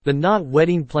The Knot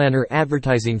wedding planner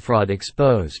advertising fraud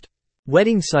exposed.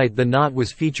 Wedding site The Knot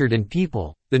was featured in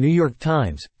People, The New York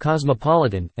Times,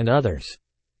 Cosmopolitan, and others.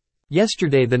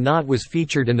 Yesterday The Knot was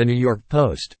featured in The New York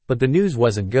Post, but the news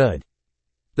wasn't good.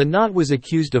 The Knot was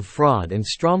accused of fraud and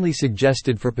strongly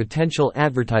suggested for potential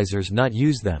advertisers not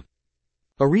use them.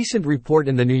 A recent report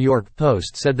in The New York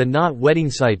Post said the Knot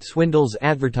wedding site swindles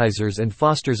advertisers and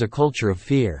fosters a culture of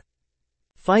fear.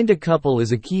 Find a couple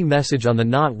is a key message on the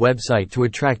Knot website to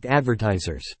attract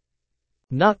advertisers.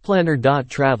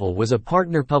 Knotplanner.travel was a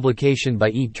partner publication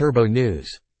by eTurbo News.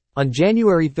 On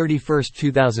January 31,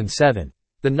 2007,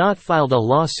 the Knot filed a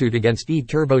lawsuit against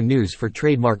eTurbo News for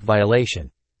trademark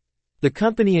violation. The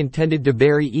company intended to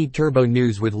bury eTurbo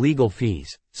News with legal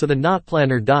fees, so the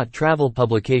Knotplanner.travel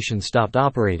publication stopped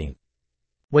operating.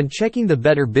 When checking the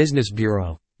Better Business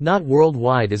Bureau, Knot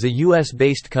Worldwide is a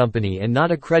US-based company and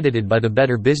not accredited by the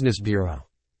Better Business Bureau.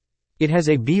 It has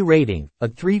a B rating, a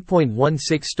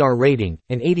 3.16-star rating,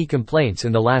 and 80 complaints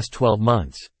in the last 12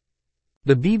 months.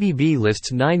 The BBB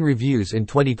lists 9 reviews in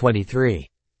 2023.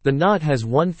 The Knot has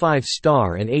 1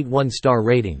 5-star and 8 1-star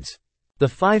ratings. The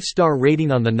 5-star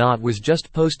rating on the Knot was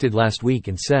just posted last week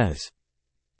and says,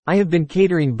 "I have been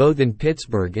catering both in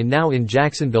Pittsburgh and now in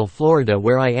Jacksonville, Florida,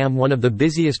 where I am one of the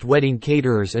busiest wedding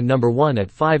caterers and number 1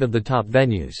 at 5 of the top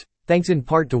venues, thanks in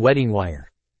part to WeddingWire.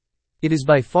 It is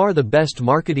by far the best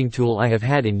marketing tool I have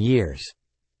had in years.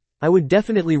 I would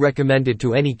definitely recommend it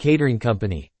to any catering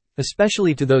company,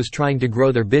 especially to those trying to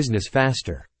grow their business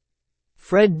faster."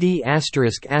 Fred D*********.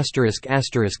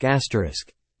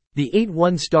 The 8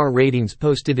 1-star ratings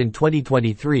posted in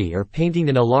 2023 are painting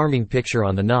an alarming picture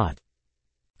on the Knot.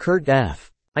 Kurt F.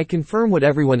 "I confirm what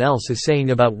everyone else is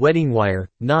saying about WeddingWire,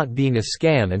 Knot being a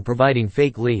scam and providing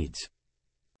fake leads.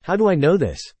 How do I know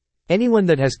this? Anyone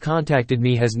that has contacted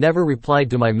me has never replied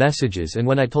to my messages, and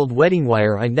when I told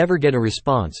WeddingWire I never get a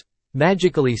response,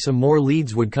 magically some more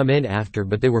leads would come in after,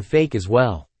 but they were fake as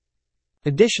well.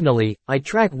 Additionally, I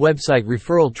track website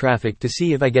referral traffic to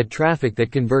see if I get traffic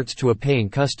that converts to a paying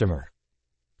customer.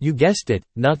 You guessed it,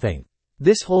 nothing.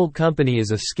 This whole company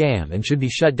is a scam and should be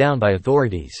shut down by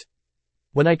authorities.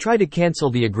 When I try to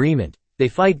cancel the agreement, they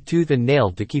fight tooth and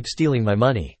nail to keep stealing my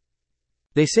money.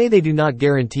 They say they do not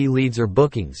guarantee leads or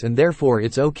bookings, and therefore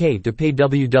it's okay to pay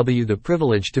WW the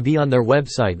privilege to be on their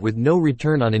website with no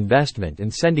return on investment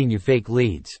and sending you fake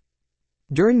leads.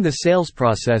 During the sales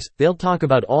process, they'll talk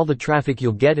about all the traffic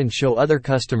you'll get and show other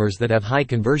customers that have high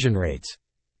conversion rates.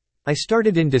 I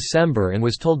started in December and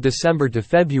was told December to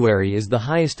February is the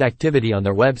highest activity on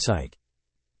their website.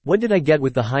 What did I get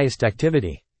with the highest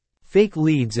activity? Fake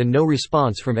leads and no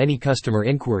response from any customer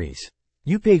inquiries.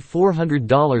 You pay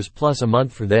 $400 plus a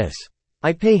month for this.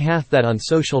 I pay half that on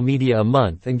social media a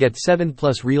month and get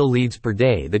 7+ real leads per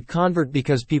day that convert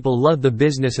because people love the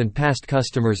business and past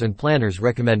customers and planners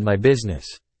recommend my business.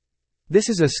 This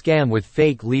is a scam with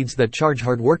fake leads that charge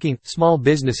hardworking, small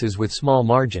businesses with small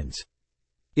margins.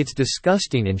 It's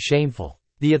disgusting and shameful.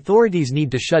 The authorities need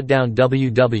to shut down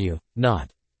WW,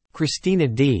 Knot. Christina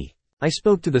D. I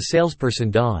spoke to the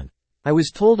salesperson Dawn. I was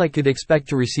told I could expect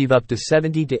to receive up to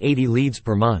 70 to 80 leads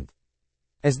per month.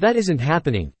 As that isn't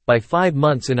happening, by 5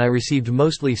 months and I received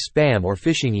mostly spam or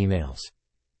phishing emails.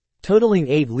 Totaling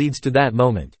 8 leads to that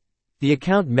moment. The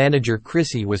account manager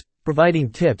Chrissy was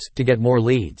providing tips to get more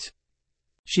leads.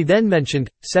 She then mentioned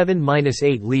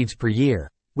 7-8 leads per year,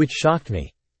 which shocked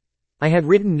me. I had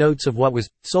written notes of what was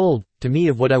sold to me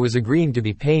of what I was agreeing to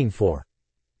be paying for.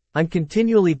 I'm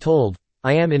continually told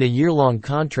I am in a year-long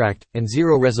contract and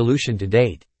 0 resolution to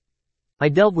date. I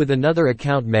dealt with another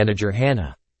account manager,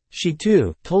 Hannah. She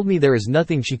too told me there is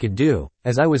nothing she could do,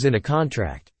 as I was in a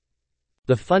contract.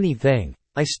 The funny thing,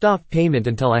 I stopped payment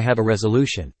until I have a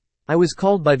resolution. I was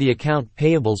called by the account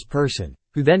payables person,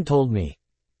 who then told me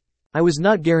I was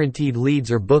not guaranteed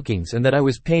leads or bookings and that I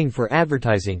was paying for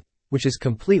advertising, which is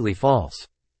completely false.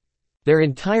 Their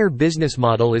entire business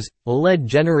model is a lead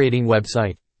generating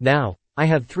website. Now, I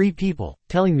have 3 people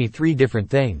telling me 3 different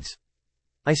things.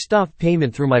 I stopped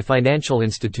payment through my financial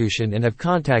institution and have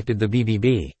contacted the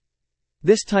BBB.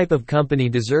 This type of company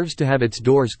deserves to have its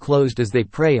doors closed as they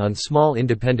prey on small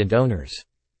independent owners.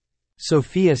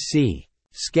 Sophia C.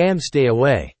 Scam, stay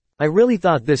away. I really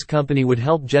thought this company would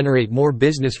help generate more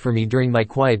business for me during my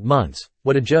quiet months.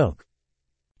 What a joke.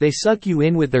 They suck you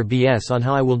in with their BS on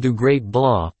how I will do great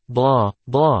blah, blah,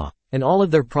 blah, and all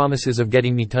of their promises of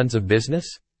getting me tons of business.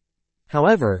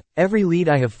 However, every lead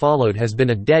I have followed has been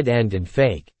a dead end and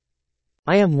fake.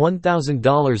 I am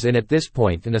 $1,000 in at this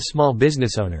point and a small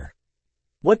business owner.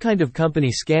 What kind of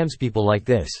company scams people like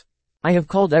this? I have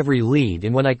called every lead,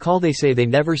 and when I call they say they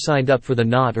never signed up for the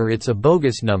Knot or it's a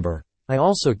bogus number.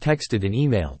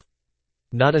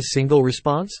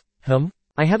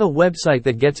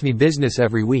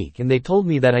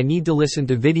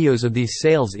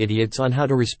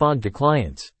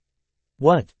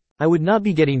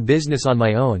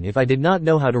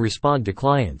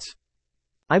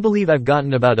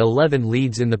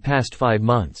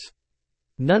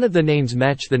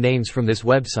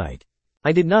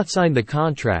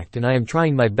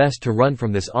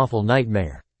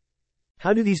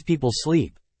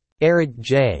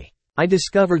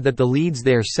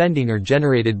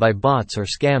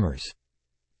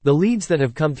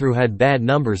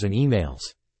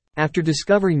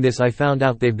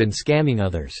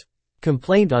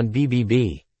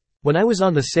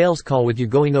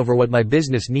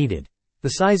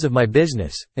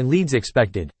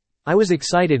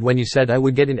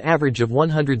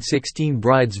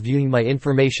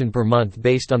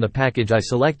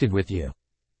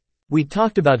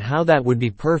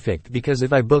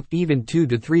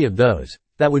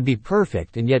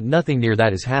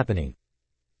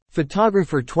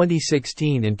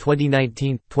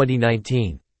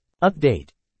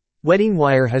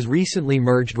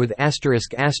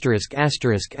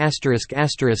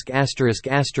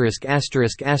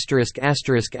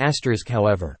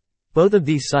 However, both of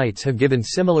these sites have given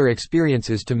similar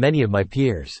experiences to many of my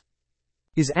peers.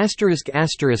 Is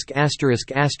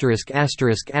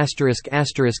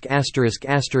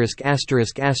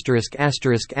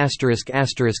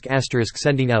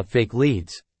sending out fake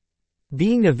leads?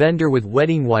 Being a vendor with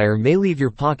WeddingWire may leave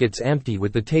your pockets empty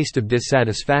with the taste of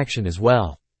dissatisfaction as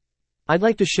well. I'd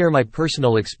like to share my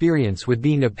personal experience with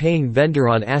being a paying vendor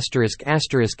on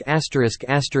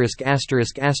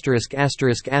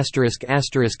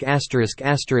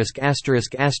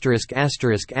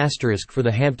for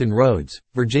the Hampton Roads,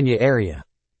 Virginia area.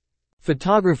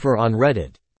 Photographer on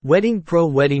Reddit. Wedding Pro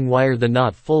WeddingWire. The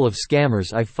knot full of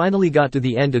scammers. I finally got to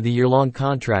the end of the year-long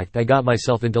contract I got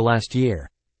myself into last year.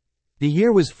 The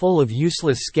year was full of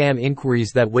useless scam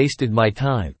inquiries that wasted my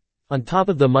time, on top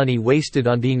of the money wasted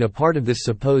on being a part of this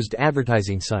supposed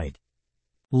advertising site.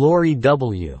 Lori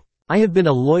W. I have been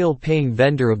a loyal paying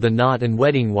vendor of the Knot and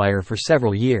WeddingWire for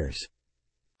several years.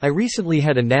 I recently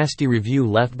had a nasty review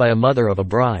left by a mother of a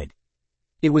bride.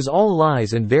 It was all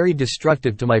lies and very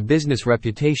destructive to my business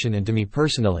reputation and to me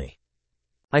personally.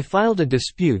 I filed a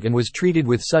dispute and was treated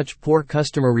with such poor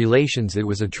customer relations it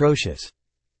was atrocious.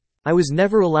 I was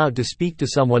never allowed to speak to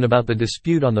someone about the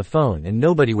dispute on the phone and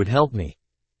nobody would help me.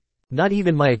 Not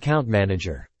even my account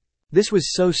manager. This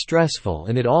was so stressful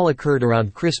and it all occurred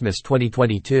around Christmas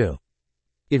 2022.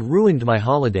 It ruined my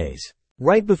holidays.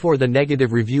 Right before the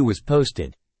negative review was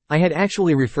posted, I had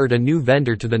actually referred a new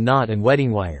vendor to the Knot and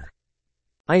WeddingWire.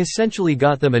 I essentially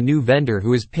got them a new vendor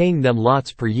who is paying them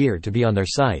lots per year to be on their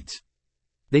sites.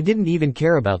 They didn't even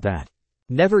care about that.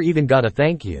 Never even got a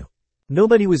thank you.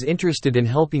 Nobody was interested in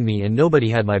helping me and nobody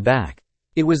had my back.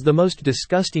 It was the most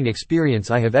disgusting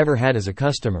experience I have ever had as a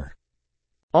customer.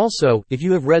 Also, if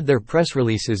you have read their press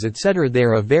releases etc., they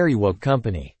are a very woke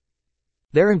company.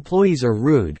 Their employees are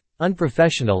rude,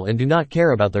 unprofessional and do not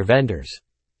care about their vendors.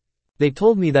 They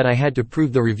told me that I had to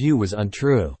prove the review was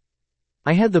untrue.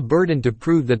 I had the burden to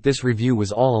prove that this review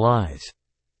was all lies.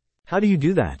 How do you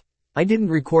do that? I didn't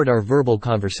record our verbal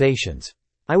conversations.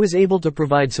 I was able to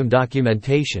provide some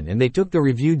documentation and they took the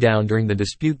review down during the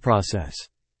dispute process.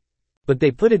 But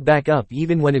they put it back up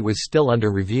even when it was still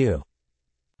under review.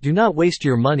 Do not waste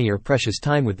your money or precious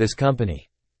time with this company.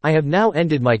 I have now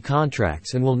ended my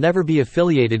contracts and will never be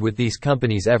affiliated with these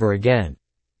companies ever again.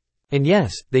 And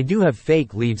yes, they do have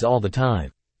fake leads all the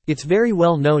time. It's very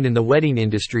well known in the wedding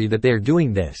industry that they are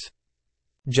doing this.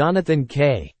 Jonathan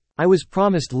K. I was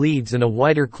promised leads and a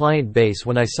wider client base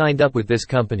when I signed up with this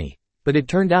company, but it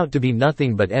turned out to be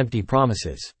nothing but empty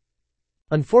promises.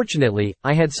 Unfortunately,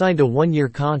 I had signed a 1-year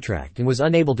contract and was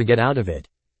unable to get out of it.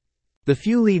 The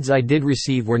few leads I did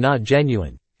receive were not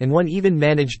genuine, and one even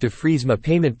managed to freeze my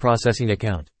payment processing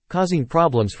account, causing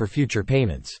problems for future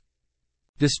payments.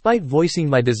 Despite voicing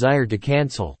my desire to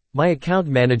cancel, my account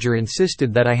manager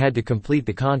insisted that I had to complete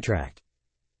the contract.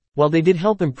 While they did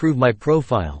help improve my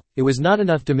profile, it was not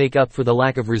enough to make up for the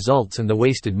lack of results and the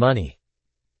wasted money.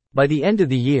 By the end of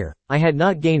the year, I had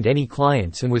not gained any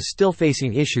clients and was still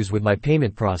facing issues with my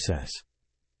payment process.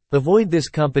 Avoid this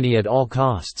company at all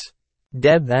costs.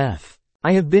 Deb F.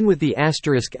 I have been with the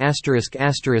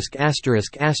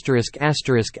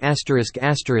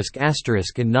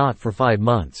and Knot for 5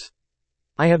 months.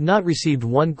 I have not received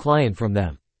one client from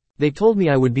them. They told me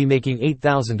I would be making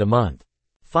 $8,000 a month.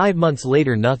 5 months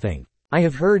later nothing. I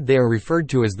have heard they are referred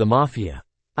to as the Mafia.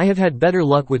 I have had better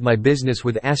luck with my business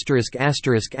with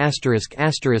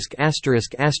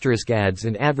ads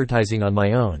and advertising on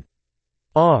my own.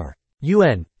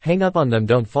 Hang up on them,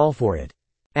 don't fall for it.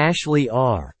 Ashley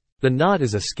R. The knot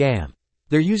is a scam.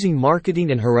 They're using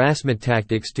marketing and harassment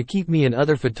tactics to keep me and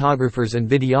other photographers and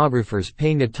videographers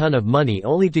paying a ton of money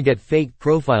only to get fake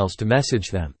profiles to message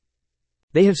them.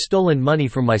 They have stolen money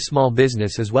from my small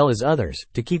business as well as others,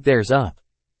 to keep theirs up.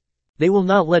 They will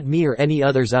not let me or any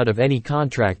others out of any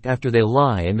contract after they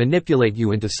lie and manipulate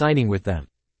you into signing with them.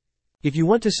 If you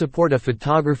want to support a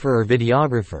photographer or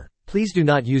videographer, please do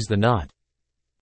not use the knot.